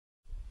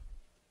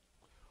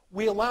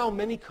We allow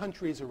many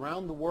countries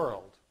around the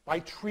world, by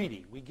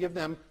treaty, we give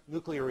them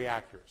nuclear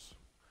reactors.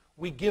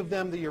 We give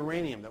them the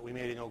uranium that we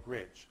made in Oak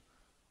Ridge.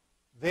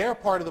 Their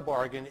part of the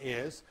bargain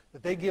is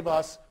that they give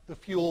us the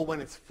fuel when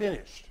it's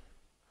finished.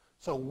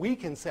 So we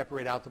can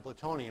separate out the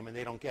plutonium and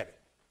they don't get it.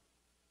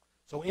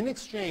 So in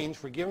exchange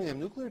for giving them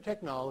nuclear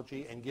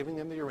technology and giving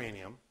them the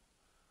uranium,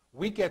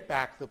 we get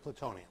back the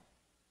plutonium.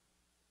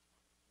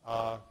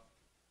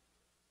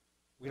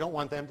 We don't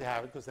want them to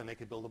have it because then they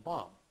could build a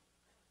bomb.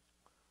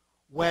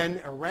 When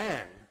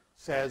Iran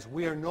says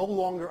we are no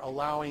longer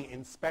allowing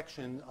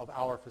inspection of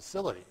our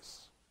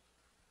facilities,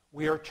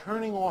 we are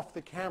turning off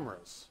the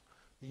cameras.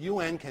 The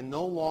UN can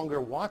no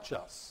longer watch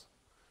us.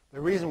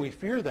 The reason we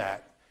fear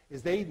that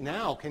is they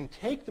now can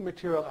take the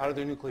material out of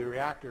their nuclear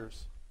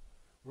reactors,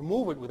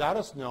 remove it without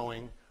us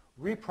knowing,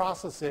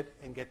 reprocess it,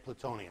 and get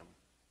plutonium.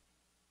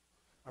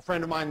 A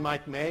friend of mine,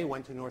 Mike May,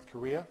 went to North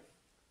Korea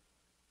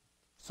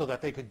so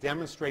that they could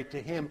demonstrate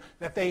to him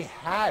that they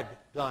had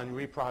done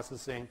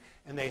reprocessing,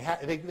 and they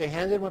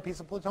handed him a piece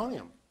of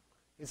plutonium.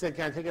 He said,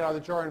 "Can I take it out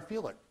of the jar and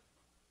feel it?"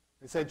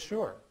 They said,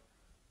 "Sure."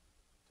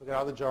 Took it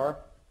out of the jar,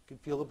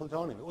 could feel the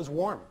plutonium. It was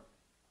warm.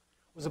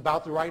 It was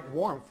about the right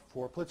warmth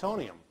for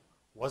plutonium.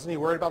 Wasn't he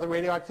worried about the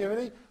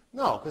radioactivity?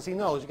 No, because he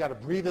knows you've got to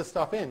breathe this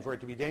stuff in for it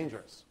to be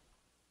dangerous.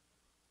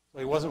 So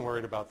he wasn't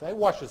worried about that. He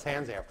washed his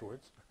hands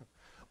afterwards.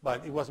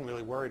 But he wasn't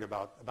really worried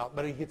about,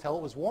 but he could tell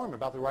it was warm,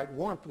 about the right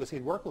warmth, because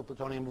he'd worked with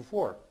plutonium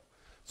before.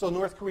 So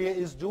North Korea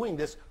is doing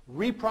this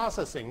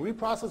reprocessing.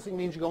 Reprocessing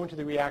means you go into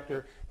the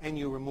reactor and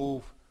you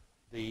remove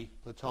the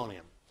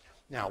plutonium.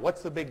 Now,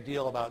 what's the big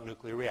deal about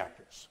nuclear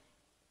reactors?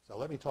 So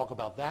let me talk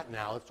about that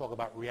now. Let's talk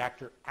about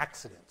reactor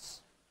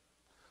accidents.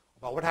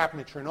 About what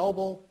happened at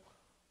Chernobyl,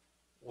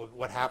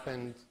 what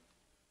happened,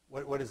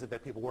 what is it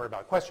that people worry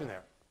about? Question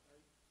there.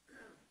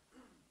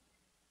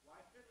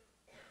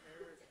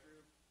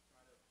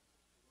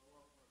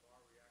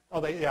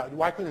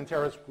 Why couldn't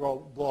terrorists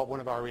blow up one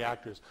of our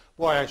reactors?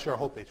 Boy, I sure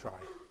hope they try.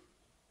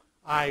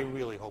 I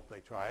really hope they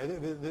try.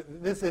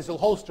 There's a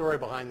whole story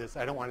behind this.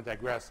 I don't want to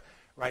digress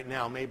right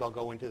now. Maybe I'll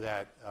go into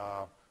that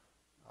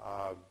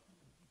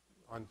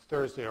on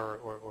Thursday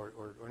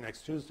or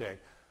next Tuesday.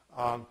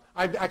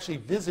 I've actually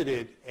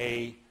visited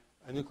a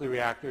nuclear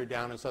reactor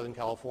down in Southern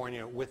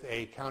California with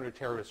a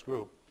counter-terrorist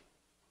group.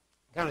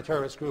 The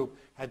counter-terrorist group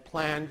had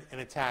planned an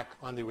attack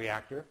on the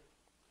reactor,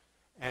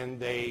 and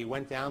they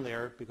went down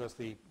there because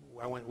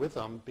I went with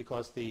them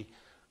because the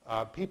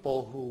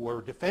people who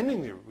were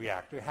defending the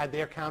reactor had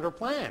their counter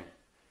plan.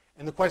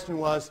 And the question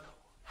was,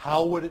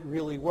 how would it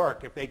really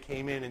work if they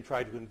came in and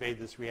tried to invade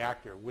this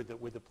reactor? Would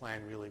the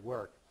plan really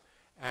work?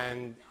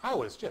 And I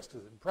was just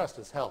as impressed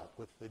as hell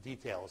with the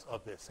details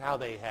of this, how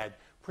they had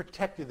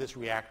protected this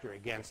reactor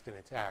against an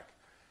attack.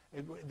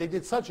 They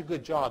did such a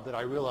good job that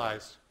I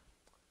realized,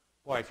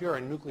 boy, if you're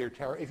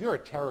a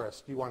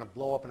terrorist, you want to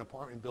blow up an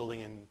apartment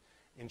building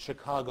in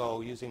Chicago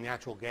using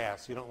natural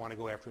gas, you don't want to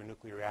go after a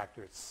nuclear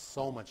reactor. It's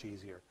so much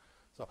easier.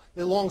 So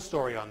there's a long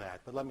story on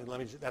that, but let me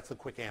that's the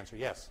quick answer.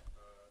 Yes?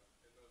 In those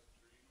treaties,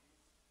 when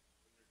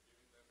you're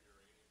giving them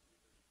uranium,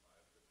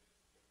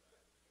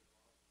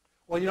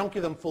 Well, you don't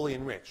give them fully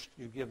enriched.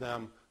 You give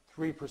them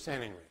 3%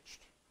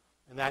 enriched.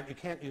 And that you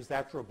can't use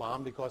that for a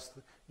bomb because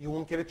you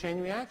won't get a chain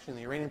reaction.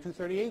 The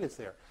uranium-238 is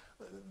there.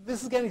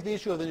 This is getting to the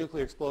issue of the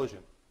nuclear explosion.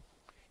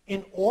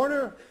 In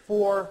order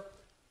for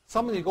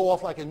something to go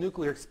off like a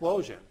nuclear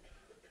explosion,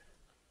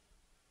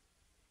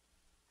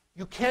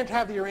 you can't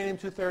have the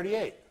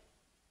uranium-238.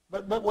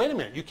 But wait a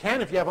minute, you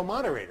can if you have a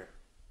moderator,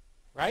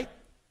 right?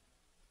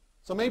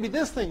 So maybe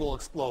this thing will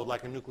explode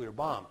like a nuclear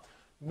bomb.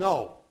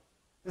 No,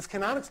 this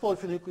cannot explode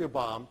for a nuclear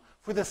bomb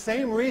for the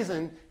same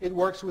reason it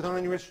works with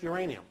unenriched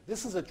uranium.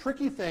 This is a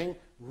tricky thing.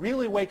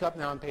 Really wake up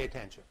now and pay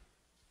attention.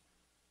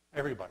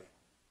 Everybody.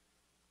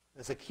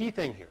 There's a key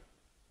thing here.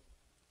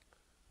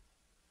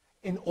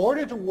 In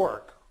order to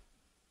work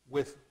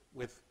with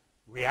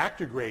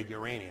reactor-grade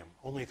uranium,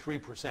 only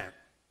 3%,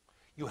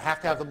 you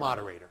have to have the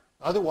moderator.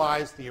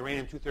 Otherwise, the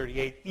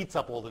uranium-238 eats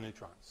up all the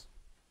neutrons.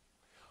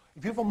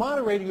 If you have a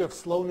moderator, you have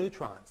slow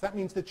neutrons. That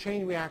means the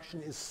chain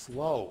reaction is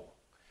slow.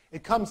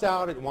 It comes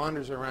out, it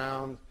wanders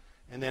around,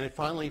 and then it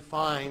finally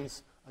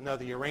finds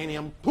another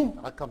uranium. Boom,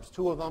 out comes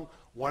two of them.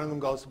 One of them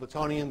goes to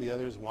plutonium, the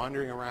other is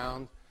wandering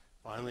around.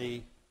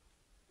 Finally,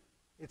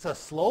 it's a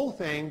slow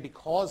thing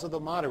because of the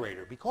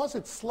moderator. Because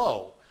it's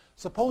slow,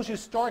 suppose you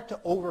start to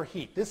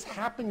overheat. This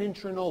happened in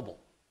Chernobyl.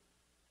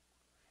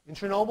 In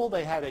Chernobyl,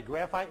 they had a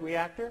graphite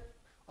reactor,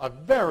 a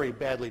very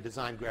badly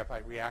designed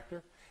graphite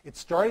reactor. It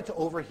started to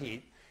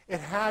overheat. It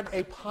had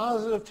a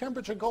positive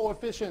temperature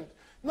coefficient.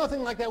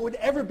 Nothing like that would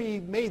ever be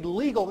made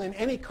legal in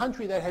any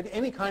country that had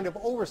any kind of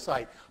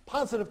oversight.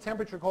 Positive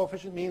temperature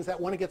coefficient means that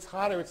when it gets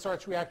hotter, it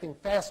starts reacting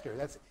faster.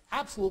 That's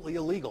absolutely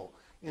illegal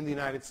in the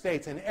United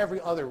States and every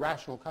other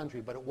rational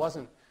country, but it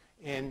wasn't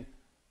in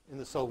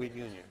the Soviet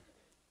Union.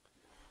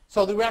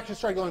 So the reactor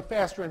started going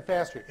faster and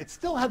faster. It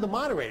still had the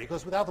moderator,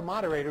 because without the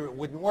moderator, it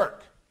wouldn't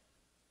work.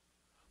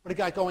 But it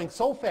got going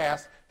so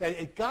fast that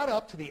it got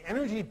up to the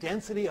energy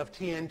density of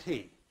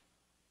TNT.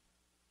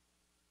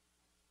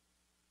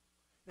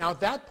 Now, at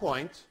that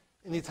point,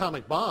 in the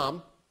atomic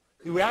bomb,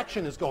 the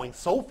reaction is going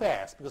so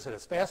fast, because it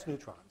has fast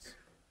neutrons,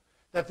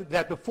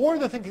 that before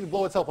the thing can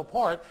blow itself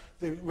apart,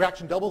 the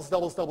reaction doubles,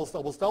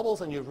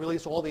 and you've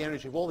released all the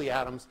energy of all the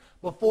atoms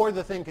before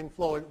the thing can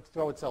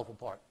throw itself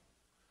apart.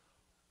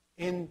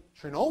 In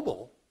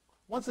Chernobyl,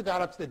 once it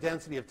got up to the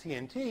density of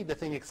TNT, the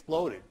thing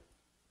exploded,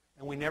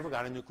 and we never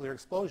got a nuclear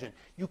explosion.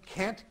 You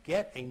can't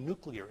get a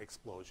nuclear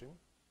explosion.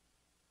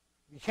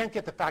 You can't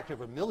get the factor of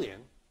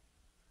 1,000,000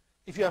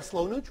 if you have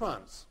slow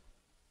neutrons.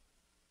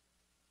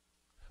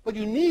 But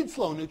you need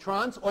slow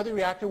neutrons, or the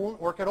reactor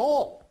won't work at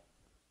all.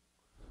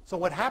 So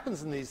what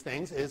happens in these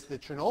things is the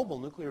Chernobyl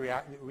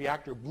nuclear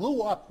reactor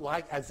blew up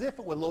like as if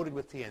it were loaded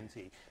with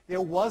TNT.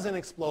 There was an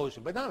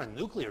explosion, but not a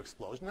nuclear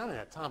explosion, not an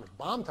atomic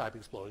bomb type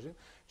explosion,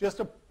 just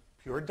a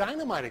pure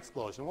dynamite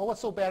explosion. Well,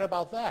 what's so bad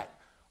about that?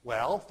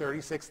 Well,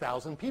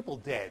 36,000 people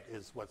dead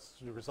is what's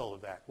the result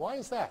of that. Why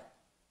is that?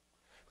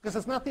 Because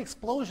it's not the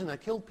explosion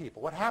that killed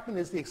people. What happened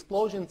is the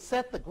explosion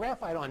set the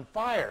graphite on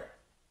fire.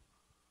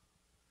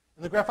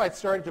 And the graphite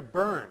started to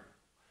burn.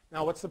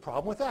 Now, what's the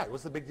problem with that?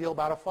 What's the big deal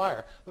about a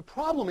fire? The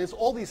problem is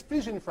all these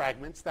fission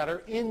fragments that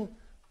are in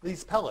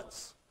these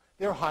pellets.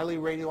 They're highly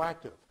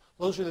radioactive.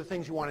 Those are the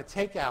things you want to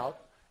take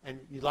out, and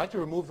you'd like to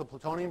remove the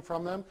plutonium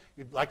from them.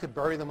 You'd like to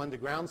bury them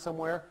underground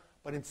somewhere,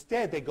 but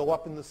instead they go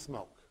up in the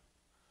smoke.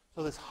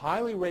 So this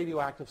highly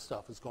radioactive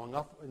stuff is going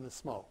up in the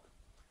smoke.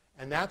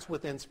 And that's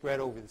what then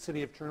spread over the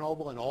city of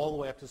Chernobyl and all the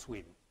way up to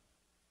Sweden.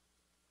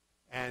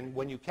 And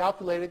when you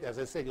calculate it, as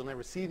I said, you'll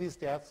never see these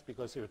deaths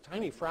because they're a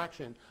tiny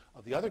fraction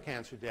of the other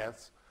cancer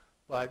deaths.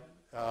 But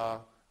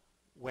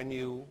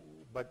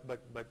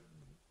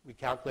we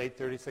calculate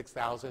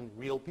 36,000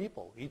 real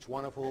people, each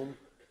one of whom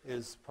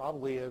is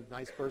probably a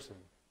nice person,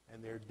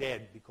 and they're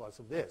dead because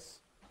of this.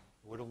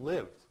 Would have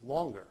lived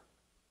longer.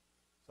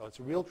 So it's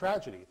a real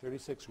tragedy,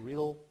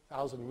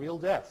 36,000 real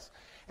deaths.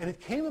 And it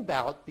came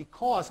about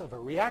because of a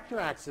reactor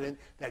accident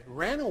that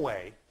ran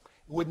away.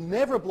 It would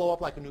never blow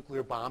up like a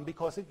nuclear bomb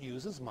because it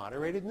uses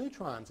moderated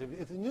neutrons.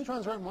 If the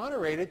neutrons aren't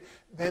moderated,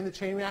 then the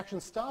chain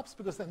reaction stops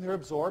because then they're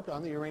absorbed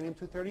on the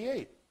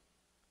uranium-238.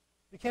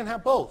 You can't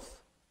have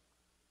both.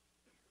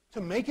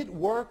 To make it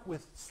work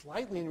with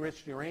slightly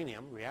enriched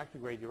uranium,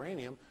 reactor-grade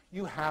uranium,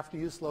 you have to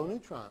use slow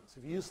neutrons.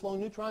 If you use slow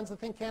neutrons, the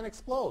thing can't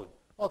explode.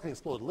 Well, it can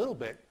explode a little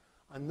bit,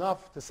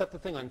 enough to set the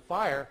thing on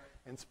fire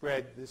and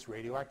spread this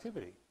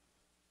radioactivity.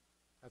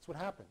 That's what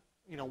happened.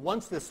 You know,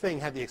 once this thing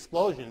had the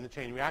explosion, the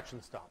chain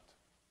reaction stopped.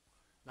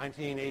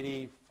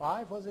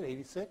 1985, was it?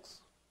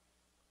 86?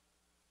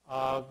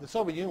 The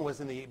Soviet Union was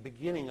in the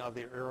beginning of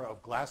the era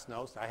of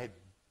glasnost. I had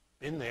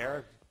been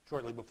there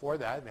shortly before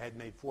that and had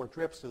made 4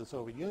 trips to the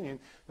Soviet Union.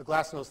 The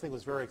glasnost thing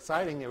was very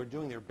exciting. They were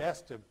doing their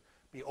best to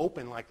be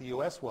open like the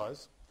U.S.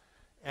 was.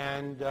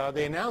 And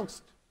they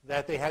announced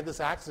that they had this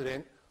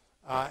accident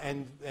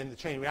and the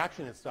chain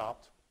reaction had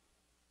stopped.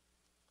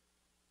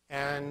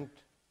 And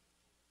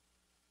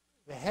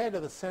the head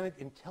of the Senate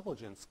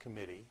Intelligence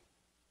Committee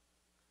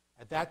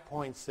at that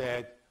point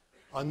said,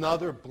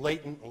 another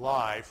blatant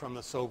lie from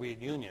the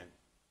Soviet Union.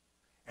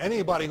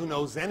 Anybody who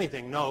knows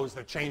anything knows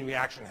the chain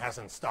reaction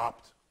hasn't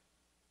stopped.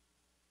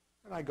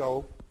 And I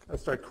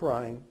start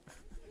crying.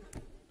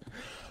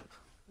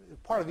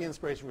 Part of the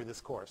inspiration for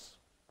this course.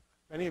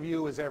 If any of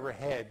you is ever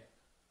head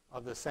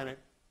of the Senate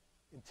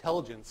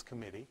Intelligence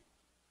Committee,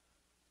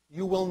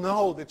 you will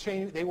know that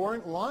they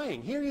weren't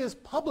lying. Here he is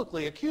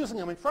publicly accusing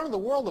them in front of the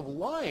world of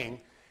lying,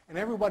 and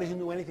everybody who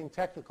knew anything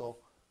technical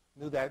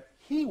knew that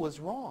he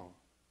was wrong.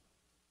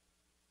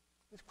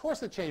 Of course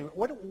the chain,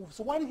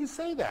 so why did he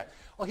say that?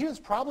 Well, he was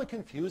probably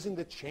confusing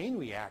the chain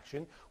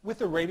reaction with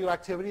the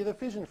radioactivity of the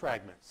fission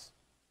fragments.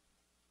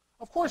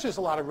 Of course there's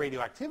a lot of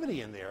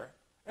radioactivity in there.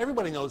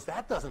 Everybody knows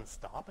that doesn't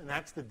stop, and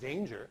that's the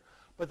danger.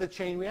 But the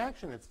chain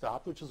reaction had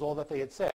stopped, which is all that they had said.